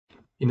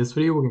In this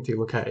video, we're going to take a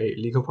look at a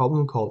Leetcode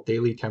problem called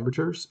daily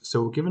temperatures.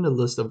 So we're given a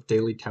list of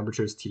daily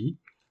temperatures T.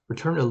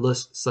 Return a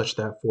list such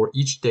that for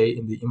each day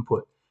in the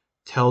input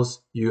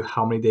tells you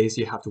how many days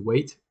you have to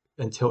wait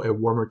until a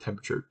warmer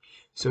temperature.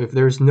 So if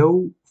there's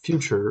no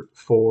future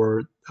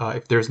for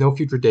if there's no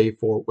future day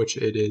for which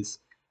this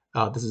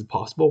is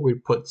possible, we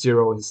put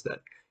 0 instead.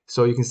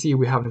 So you can see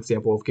we have an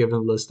example of given a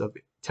list of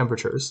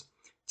temperatures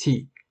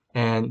T,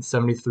 and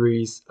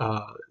 73,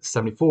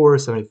 74,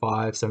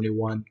 75,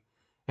 71,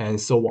 and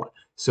so on.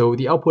 So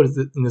the output is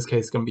in this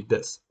case going to be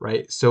this,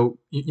 right? So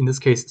in this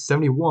case,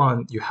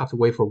 71, you have to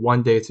wait for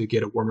 1 day to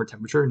get a warmer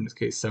temperature. In this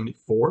case,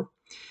 74.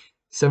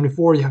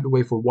 74, you have to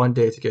wait for 1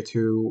 day to get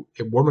to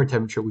a warmer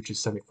temperature, which is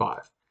 75.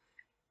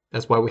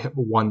 That's why we have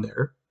a 1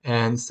 there.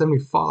 And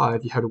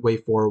 75, you have to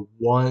wait for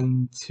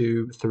 1,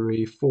 2,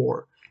 3,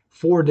 4.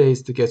 4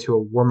 days to get to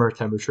a warmer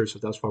temperature, so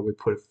that's why we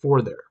put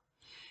 4 there.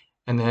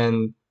 And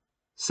then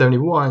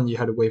 71, you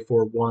had to wait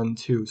for 1,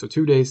 2, so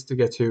 2 days to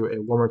get to a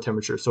warmer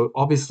temperature. So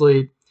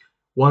obviously,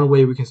 one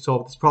way we can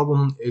solve this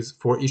problem is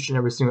for each and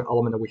every single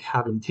element that we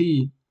have in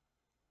T,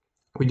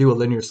 we do a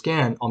linear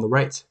scan on the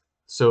right.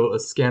 So a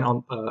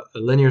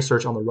linear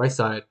search on the right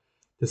side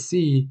to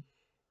see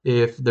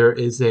if there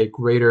is a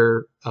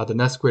greater, the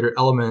next greater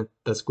element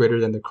that's greater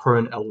than the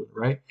current element,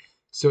 right?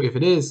 So if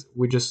it is,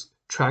 we just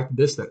track the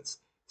distance.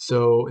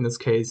 So in this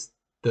case,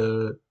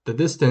 the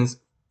distance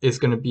is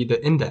going to be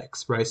the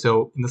index, right?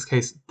 So in this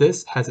case,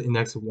 this has an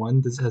index of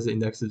 1, this has an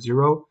index of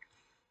 0.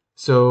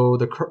 So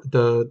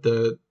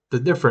the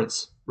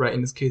difference, right,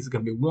 in this case is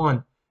going to be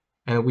 1,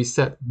 and we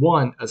set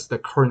 1 as the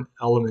current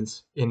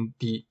element in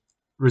the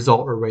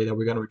result array that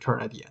we're going to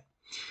return at the end.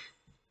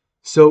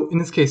 So in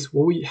this case,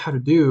 what we have to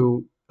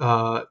do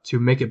to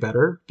make it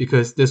better,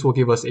 because this will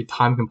give us a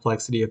time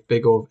complexity of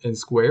big O of n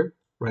squared,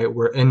 right,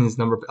 where n is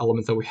the number of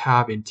elements that we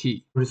have in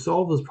T. To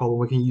resolve this problem,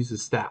 we can use a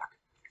stack.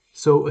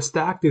 So a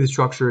stack data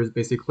structure is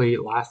basically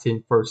last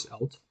in, first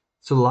out.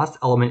 So the last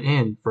element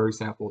in, for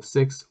example,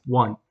 6,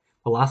 1,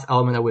 the last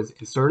element that was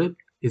inserted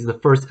is the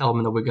first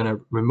element that we're going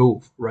to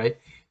remove, right?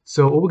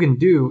 So what we can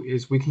do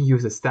is we can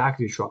use a stack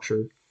data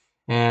structure,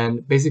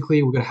 and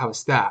basically we're going to have a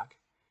stack.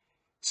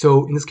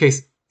 So in this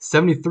case,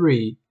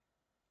 73,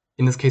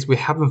 in this case, we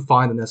haven't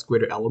found the next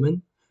greater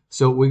element,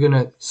 so we're going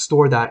to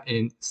store that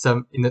in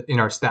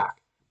our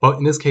stack. But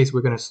in this case,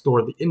 we're going to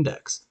store the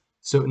index.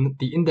 So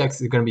the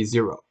index is going to be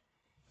 0.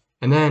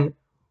 And then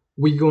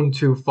we're going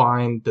to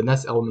find the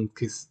next element,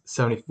 is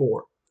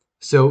 74.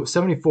 So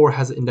 74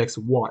 has an index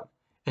 1.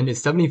 And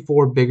is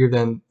 74 bigger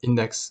than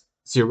index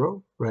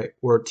 0, right?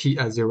 Or T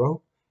at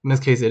 0? In this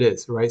case, it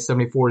is, right?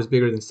 74 is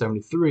bigger than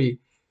 73.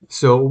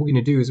 So what we're going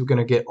to do is we're going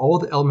to get all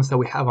the elements that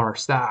we have on our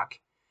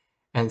stack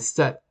and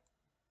set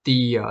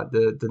the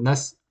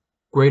next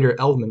greater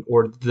element,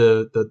 or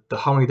the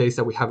how many days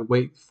that we have to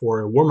wait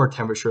for a warmer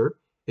temperature,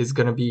 is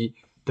going to be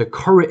the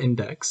current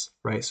index,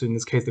 right? So in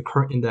this case, the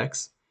current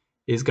index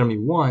is going to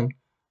be 1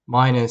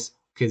 minus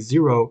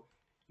 0. In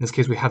this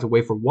case, we have to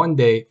wait for 1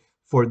 day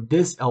for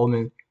this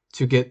element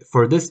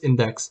for this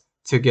index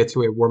to get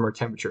to a warmer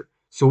temperature.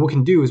 So what we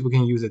can do is we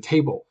can use a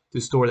table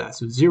to store that.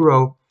 So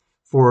 0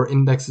 for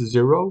index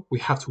 0, we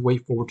have to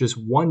wait for just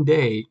 1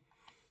 day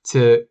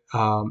to,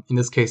 in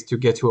this case, to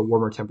get to a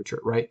warmer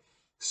temperature, right?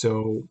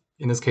 So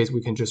in this case,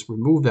 we can just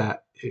remove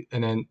that,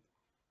 and then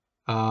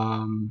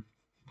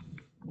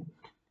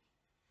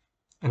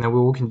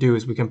what we can do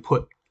is we can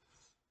put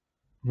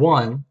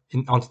 1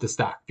 onto the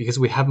stack because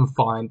we haven't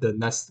found the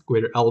next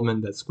greater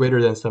element that's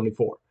greater than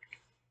 74.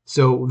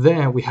 So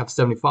then we have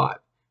 75.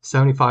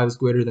 75 is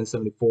greater than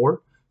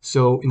 74.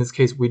 So in this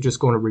case, we're just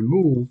going to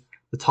remove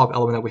the top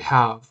element that we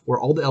have, or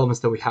all the elements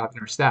that we have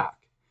in our stack,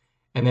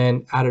 and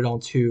then add it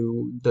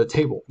onto the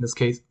table. In this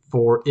case,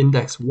 for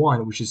index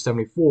 1, which is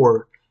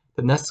 74,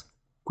 the next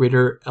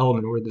greater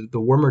element, or the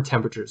warmer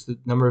temperatures, the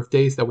number of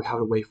days that we have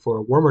to wait for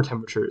a warmer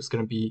temperature, is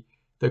going to be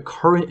the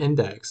current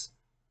index.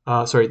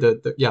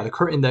 The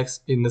current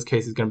index in this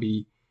case is going to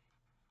be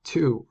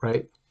 2,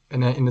 right?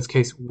 And then in this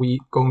case, we're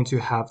going to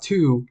have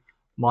 2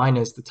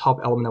 minus the top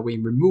element that we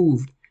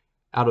removed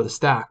out of the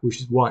stack, which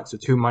is 1. So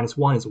 2 minus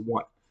 1 is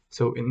 1.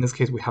 So in this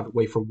case, we have to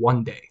wait for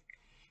 1 day.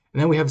 And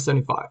then we have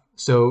 75.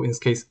 So in this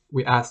case,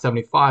 we add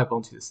 75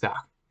 onto the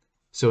stack.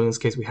 So in this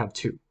case, we have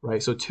 2,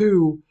 right? So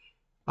 2,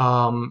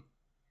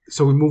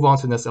 so we move on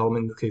to the next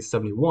element, in this case,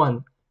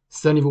 71.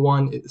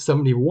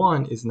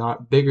 71 is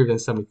not bigger than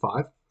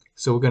 75.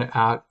 So we're going to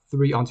add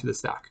 3 onto the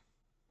stack.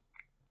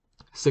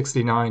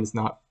 69 is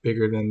not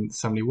bigger than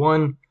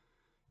 71.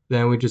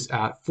 Then we just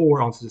add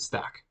 4 onto the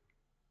stack.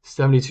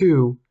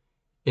 72,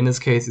 in this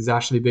case, is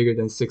actually bigger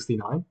than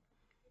 69.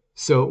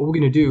 So what we're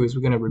going to do is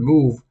we're going to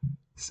remove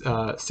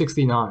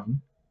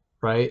 69,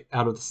 right,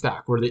 out of the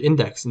stack, or the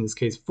index, in this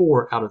case,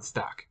 4, out of the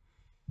stack.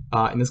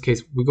 In this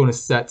case, we're going to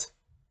set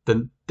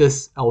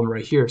this element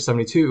right here,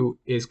 72,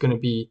 is going to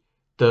be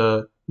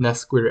the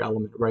next greater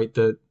element, right?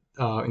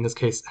 In this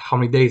case, how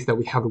many days that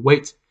we have to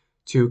wait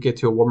to get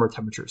to a warmer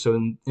temperature. So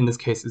in this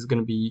case, it's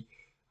going to be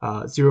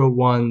 0,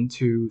 1,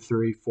 2,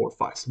 3, 4,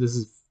 5. So this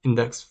is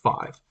index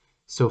 5.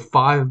 So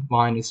 5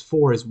 minus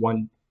 4 is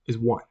is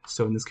 1.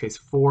 So in this case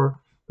 4,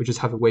 we just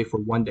have to wait for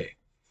 1 day,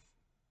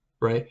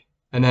 right?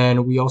 And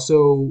then we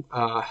also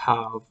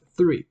have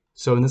 3.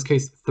 So in this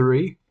case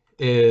 3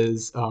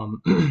 is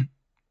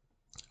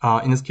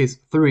in this case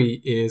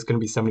 3 is going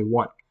to be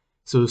 71.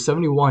 So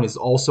 71 is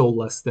also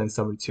less than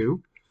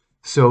 72.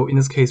 So in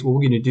this case, what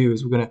we're going to do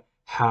is we're going to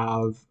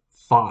have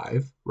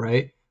 5,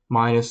 right,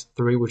 minus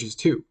 3, which is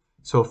 2.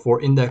 So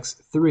for index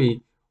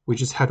 3, we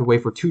just had to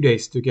wait for 2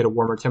 days to get a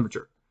warmer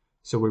temperature.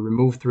 So we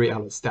remove 3 out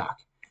of the stack.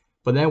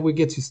 But then we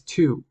get to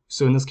 2.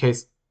 So in this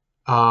case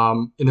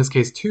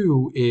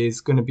 2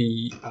 is going to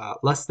be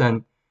less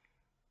than,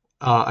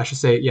 I should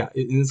say, yeah,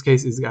 in this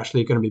case is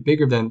actually going to be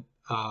bigger than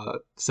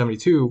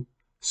 72.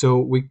 So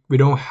we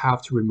don't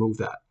have to remove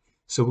that.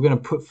 So we're going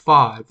to put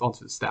 5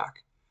 onto the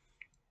stack.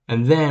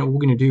 And then what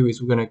we're going to do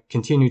is we're going to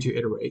continue to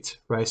iterate,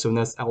 right? So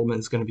next element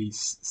is going to be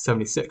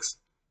 76.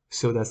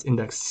 So that's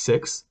index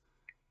 6.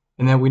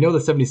 And then we know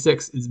that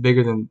 76 is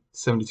bigger than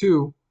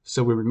 72,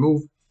 so we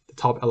remove the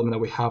top element that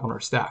we have on our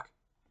stack.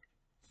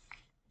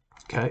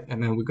 Okay,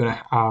 and then we're going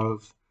to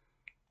have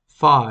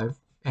 5,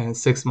 and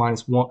 6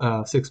 minus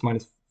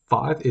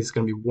 5 is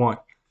going to be 1.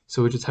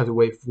 So we just have to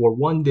wait for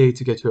 1 day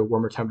to get to a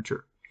warmer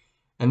temperature.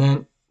 And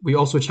then we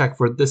also check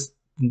for this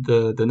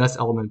the next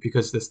element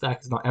because the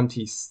stack is not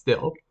empty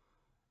still.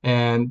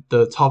 And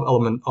the top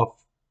element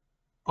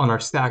on our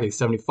stack is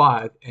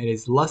 75 and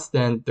is less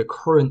than the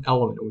current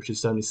element, which is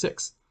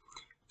 76.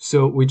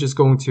 So we're just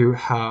going to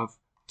have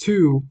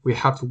 2, we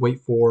have to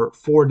wait for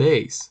 4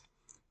 days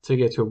to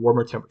get to a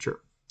warmer temperature.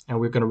 And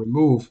we're going to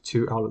remove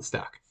 2 out of the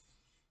stack.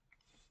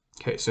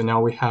 Okay, so now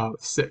we have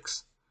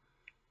 6.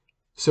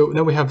 So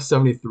now we have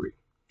 73.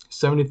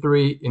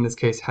 73 in this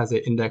case has an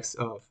index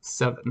of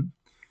 7.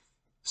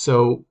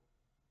 So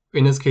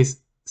in this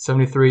case,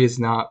 73 is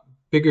not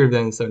bigger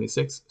than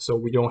 76, so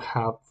we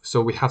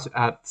have to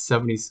add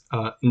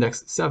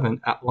index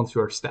 7 onto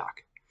our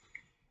stack.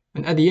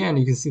 And at the end,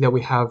 you can see that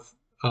we have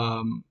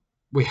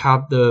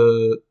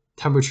the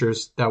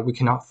temperatures that we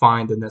cannot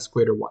find the next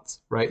greater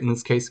ones, right? In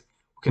this case,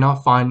 we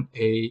cannot find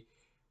we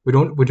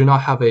do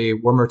not have a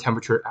warmer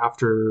temperature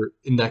after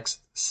index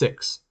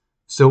 6.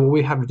 So what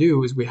we have to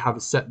do is we have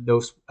to set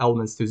those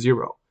elements to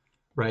 0,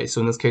 right?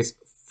 So in this case,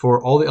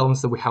 for all the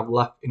elements that we have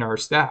left in our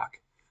stack,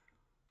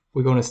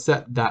 we're going to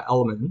set that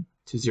element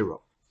to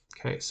 0.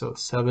 Okay, so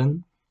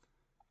 7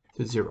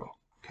 to 0.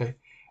 Okay,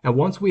 and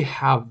once we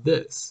have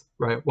this,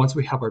 right, once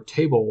we have our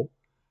table,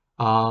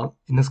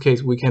 in this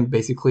case, we can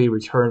basically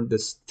return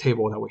this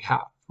table that we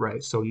have,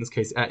 right? So in this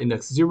case, at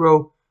index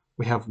 0,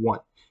 we have 1.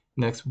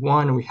 Index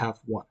 1, we have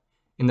 1.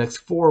 Index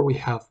 4, we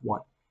have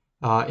 1.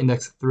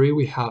 Index 3,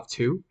 we have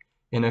 2.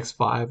 Index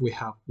 5, we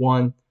have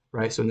 1,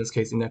 right? So in this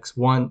case, index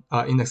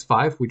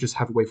 5, we just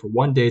have to wait for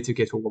 1 day to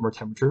get to a warmer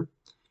temperature.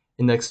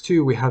 Index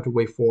 2, we have to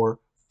wait for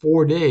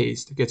 4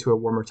 days to get to a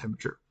warmer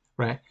temperature,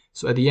 right?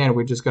 So at the end,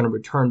 we're just going to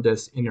return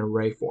this in an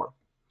array form.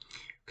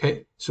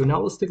 Okay, so now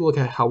let's take a look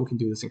at how we can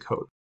do this in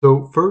code.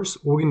 So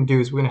first, what we're going to do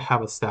is we're going to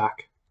have a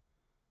stack,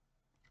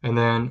 and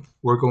then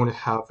we're going to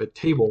have a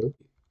table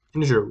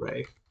integer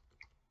array,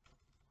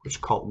 which is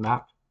called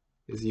map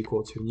is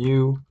equal to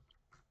new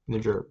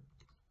integer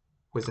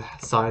with a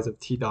size of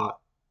t dot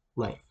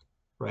length,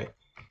 right?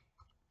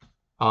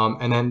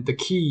 And then the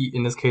key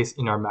in this case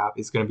in our map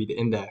is going to be the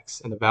index,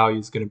 and the value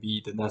is going to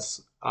be the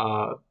next,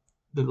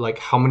 like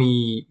how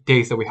many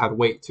days that we had to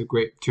wait to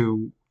get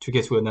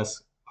to a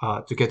next,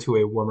 to get to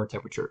a warmer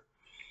temperature.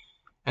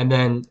 And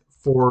then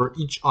for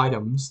each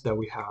items that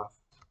we have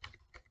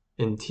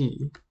in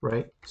t,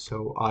 right?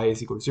 So I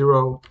is equal to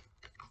 0,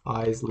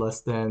 I is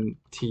less than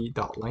t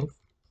dot length,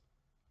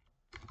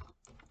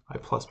 I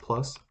plus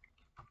plus.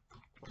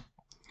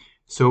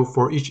 So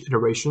for each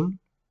iteration,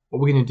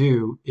 what we're going to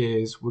do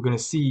is we're going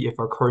to see if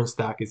our current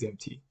stack is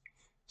empty.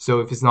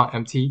 So if it's not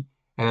empty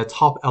and the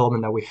top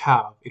element that we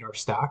have in our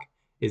stack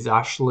is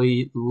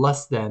actually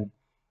less than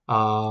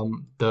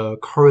the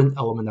current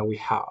element that we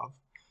have,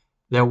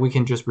 then we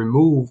can just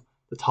remove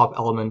the top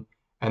element,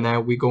 and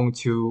then we're going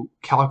to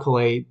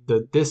calculate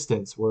the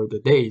distance or the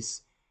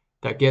days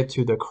that get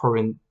to the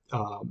current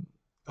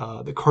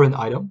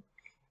item,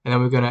 and then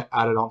we're going to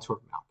add it onto our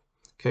map.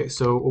 Okay,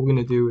 so what we're going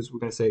to do is we're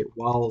going to say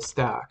while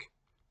stack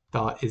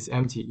dot is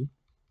empty,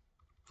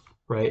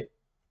 right,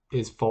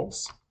 is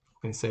false.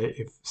 We're going to say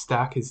if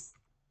stack is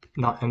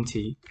not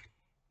empty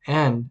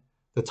and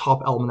the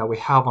top element that we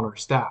have on our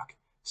stack,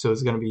 so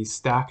it's going to be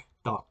stack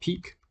dot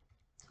peak.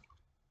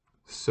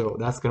 So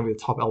that's going to be the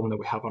top element that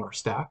we have on our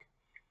stack,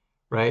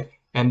 right?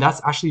 And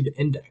that's actually the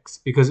index,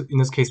 because in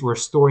this case we're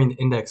storing the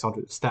index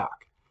onto the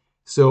stack.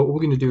 So what we're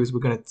going to do is we're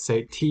going to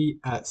say t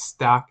at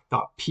stack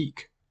dot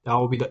peak. That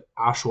will be the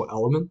actual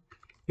element.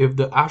 If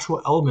the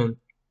actual element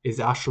is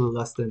actually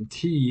less than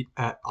t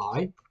at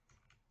I,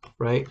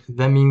 right,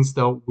 that means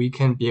that we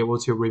can be able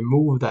to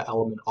remove that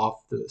element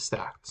off the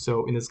stack.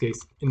 So in this case,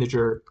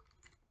 integer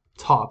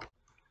top.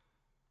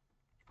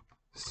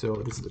 So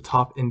this is the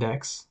top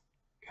index,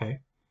 okay?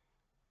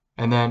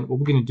 And then what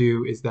we're going to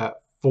do is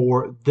that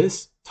for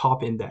this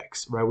top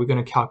index, right, we're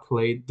going to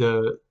calculate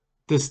the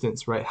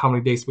distance, right, how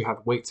many days we have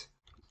to wait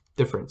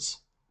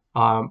difference.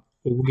 what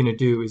we're going to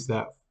do is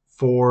that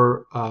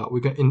for we're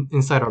going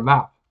inside our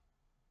map.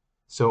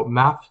 So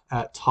map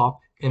at top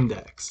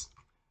index,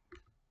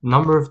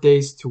 number of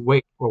days to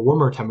wait or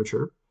warmer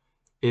temperature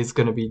is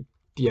going to be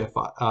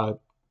DFI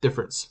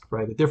difference,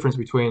 right? The difference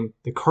between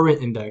the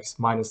current index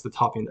minus the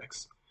top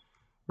index,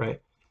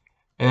 right?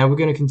 And then we're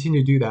going to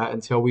continue to do that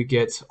until we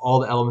get all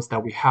the elements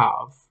that we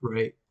have,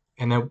 right?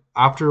 And then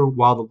after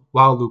while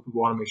loop, we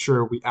want to make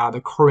sure we add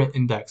the current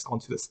index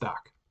onto the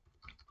stack,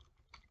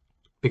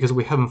 because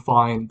we haven't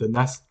found the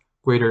next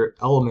greater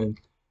element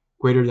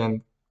greater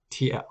than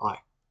t at I.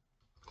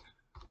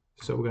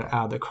 So we're going to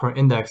add the current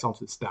index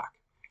onto the stack.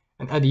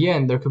 And at the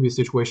end, there could be a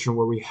situation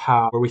where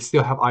we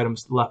still have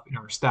items left in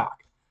our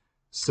stack.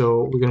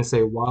 So we're going to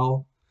say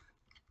while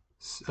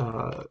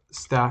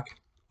stack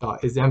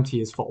is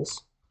empty is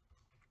false.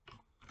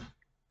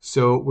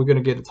 So we're going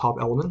to get the top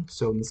element.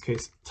 So in this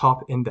case,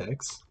 top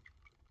index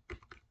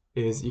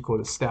is equal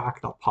to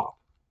stack.pop,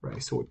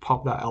 right? So we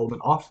pop that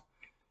element off.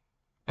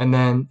 And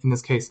then in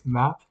this case,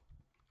 map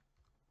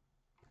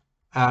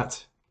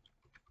at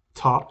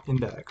top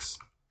index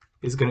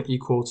is going to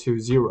equal to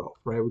 0,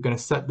 right? We're going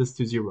to set this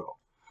to 0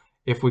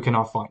 if we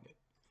cannot find it.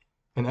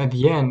 And at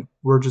the end,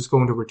 we're just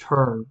going to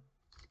return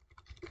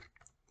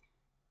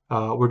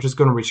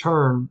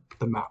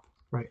the map,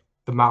 right?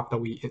 The map that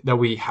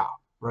we have,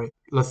 right?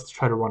 Let's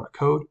try to run our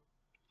code.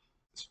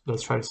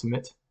 Let's try to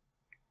submit.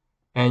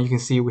 And you can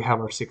see we have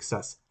our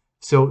success.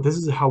 So this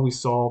is how we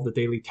solve the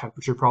daily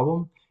temperature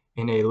problem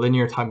in a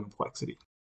linear time complexity.